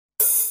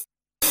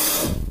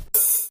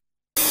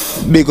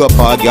Big up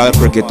all girl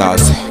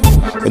cricketers.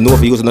 You know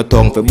if you using the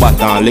tongue for bat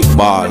and lick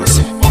balls.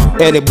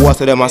 Any boy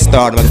say them a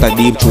start, man get a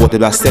deep throat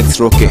with a sex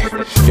rookie.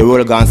 The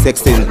roll gun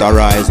sex didn't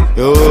arise.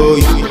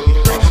 Yo.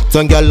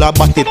 Some gyal a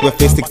bat it with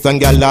face six, some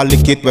gyal a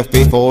lick it with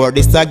face four.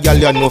 This a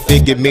gyal you know fi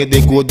give me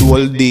the good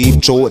old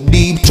deep throat.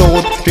 Deep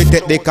throat, she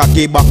take the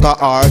cocky back a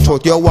her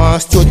throat. You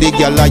want study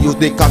gyal a use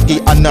the cocky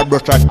and a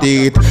brush her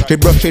teeth. She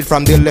brush it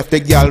from the left,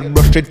 the gyal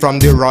brush it from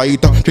the right.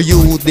 She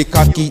use the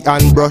cocky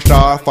and brush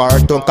her far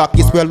tongue.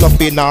 Cocky swell up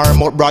in her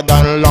mouth broad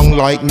and long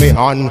like me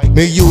hand.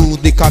 Me use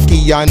the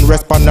cocky and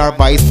rest on her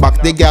vice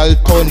back. The gyal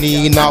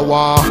Tony now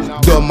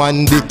dumb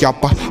and the cap.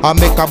 I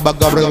make a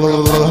bag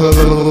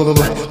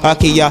of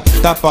cocky a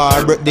tap.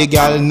 Break the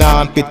girl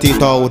now and pit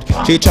it out.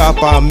 She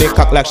chop and make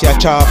cock like she a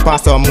chop on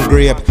some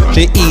grape.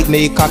 She eat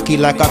me cocky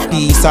like a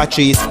piece of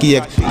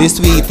cheesecake. The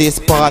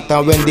sweetest part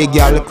and when the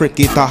girl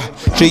cricketer,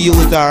 she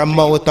use her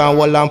mouth and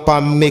hold on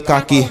for me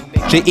cocky.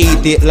 She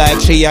eat it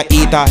like she a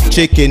eat a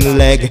chicken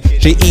leg.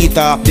 She eat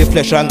up the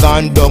flesh and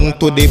gone down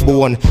to the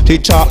bone. She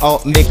chop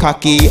out me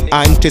cocky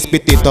and she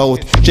spit it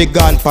out. She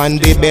gone pan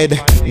the bed,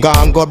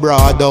 gone go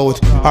broad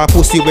out. Her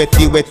pussy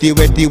wetty, wetty,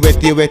 wetty,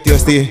 wetty, wetty, you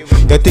see.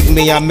 You think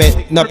me a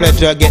met, no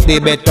pleasure get the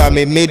better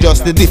me. Me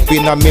just the dip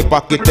in a me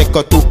pocket, take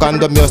a two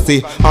condom you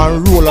see.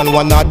 And roll on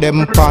one of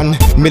them pan,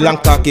 me long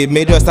cocky.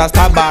 Me just a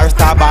stabbar,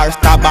 stabbar,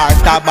 stabbar,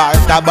 stabbar,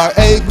 stabbar.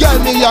 Hey girl,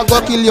 me a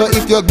go kill you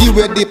if you give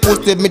away the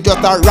pussy. Me just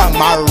a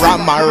rammer,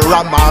 rammer,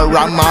 rammer,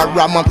 rammer,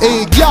 rammer.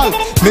 Hey girl,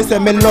 me say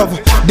me love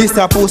this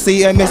a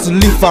pussy and me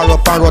lift her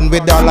up and run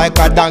with her like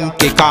a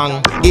Donkey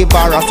Kong. Give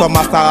her a some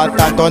assault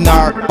and turn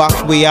her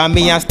back way. And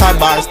me a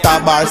stabbar,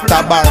 stabbar,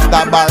 stabbar,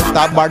 stabbar,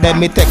 stabbar. Then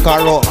me take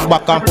her up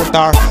back and put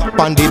her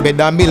on the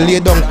bed and me lay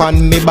down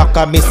on me back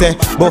and me say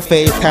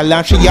buffet tell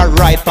and she a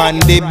right on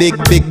the big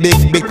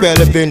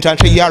 12 inch and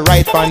she a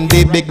right on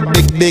the big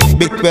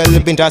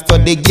 12 inch. So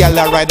the girl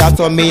a ride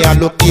so me a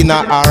look in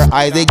her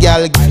eyes. The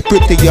girl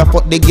pretty you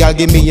fuck the girl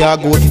give me a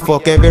good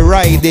fuck every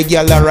ride. The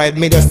girl a ride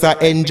me just a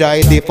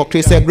enjoy the fuck.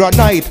 She say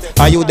Granite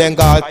and you then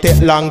go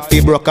take long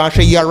fi broke and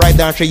she a ride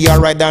and she a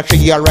ride and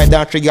she a ride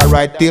and she a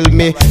ride till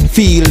me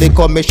feel it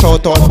come me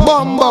shout out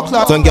bumbo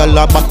clap. Some girl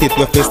a bat it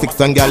with face six,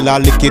 some girl a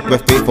lick it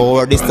with face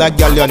four. This a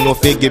girl you know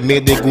fi give me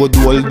the good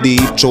old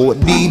deep throat.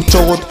 Deep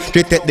throat,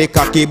 she take the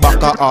cocky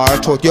back a her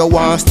throat. You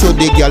want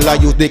study girl a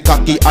use the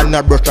cocky and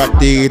a brush her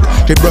teeth.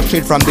 She brush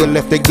it from the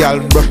left, the girl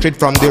brush it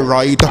from the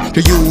right.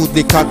 She use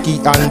the cocky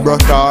and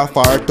brush her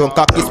far tongue.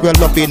 Cocky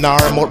swell up in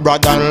her mouth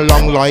broad and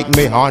long like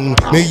me hand.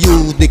 Me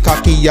use the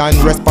cocky and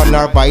rest on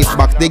her vice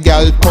back. The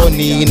girl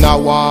Tony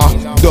now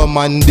dumb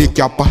and the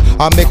cap.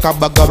 I make a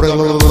bag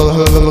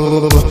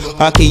of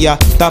cocky a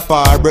tap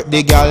her break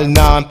the girl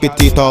now and pit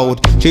it out.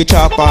 She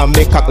chop and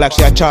make cock like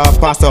she a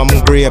chop on some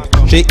grape.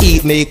 She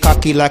eat me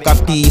cocky like a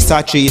piece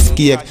of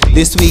cheesecake.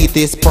 The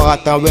sweetest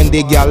part and when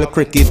the girl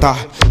cricketer,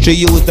 she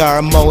use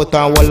her mouth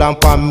and hold on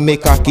for me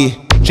cocky.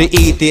 She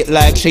eat it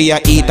like she a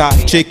eat a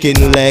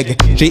chicken leg.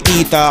 She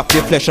eat up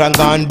the flesh and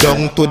gone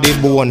down to the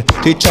bone.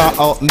 She chop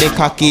out me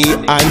cocky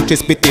and she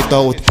spit it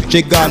out.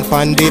 She gone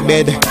pan the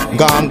bed,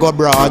 gone go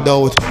broad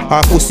out.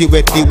 Her pussy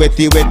wetty,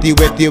 wetty, wetty,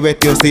 wetty,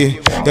 wetty, you see.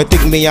 You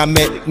think me a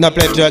met, no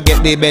pleasure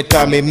get the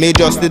better me. Me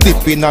just the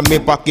dip in a me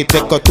pocket,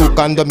 take a two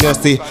condom you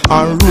see.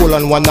 And roll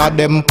on one of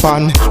them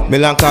pan. Me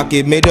long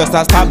cocky, me just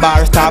a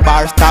stabbar,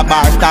 stabbar,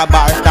 stabbar,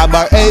 stabbar,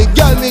 stabbar. Hey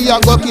girl, me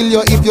a go kill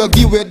you if you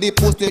give away the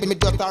pussy. Me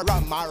just a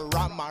rammer,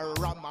 rammer,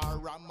 rammer,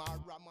 rammer,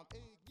 rammer.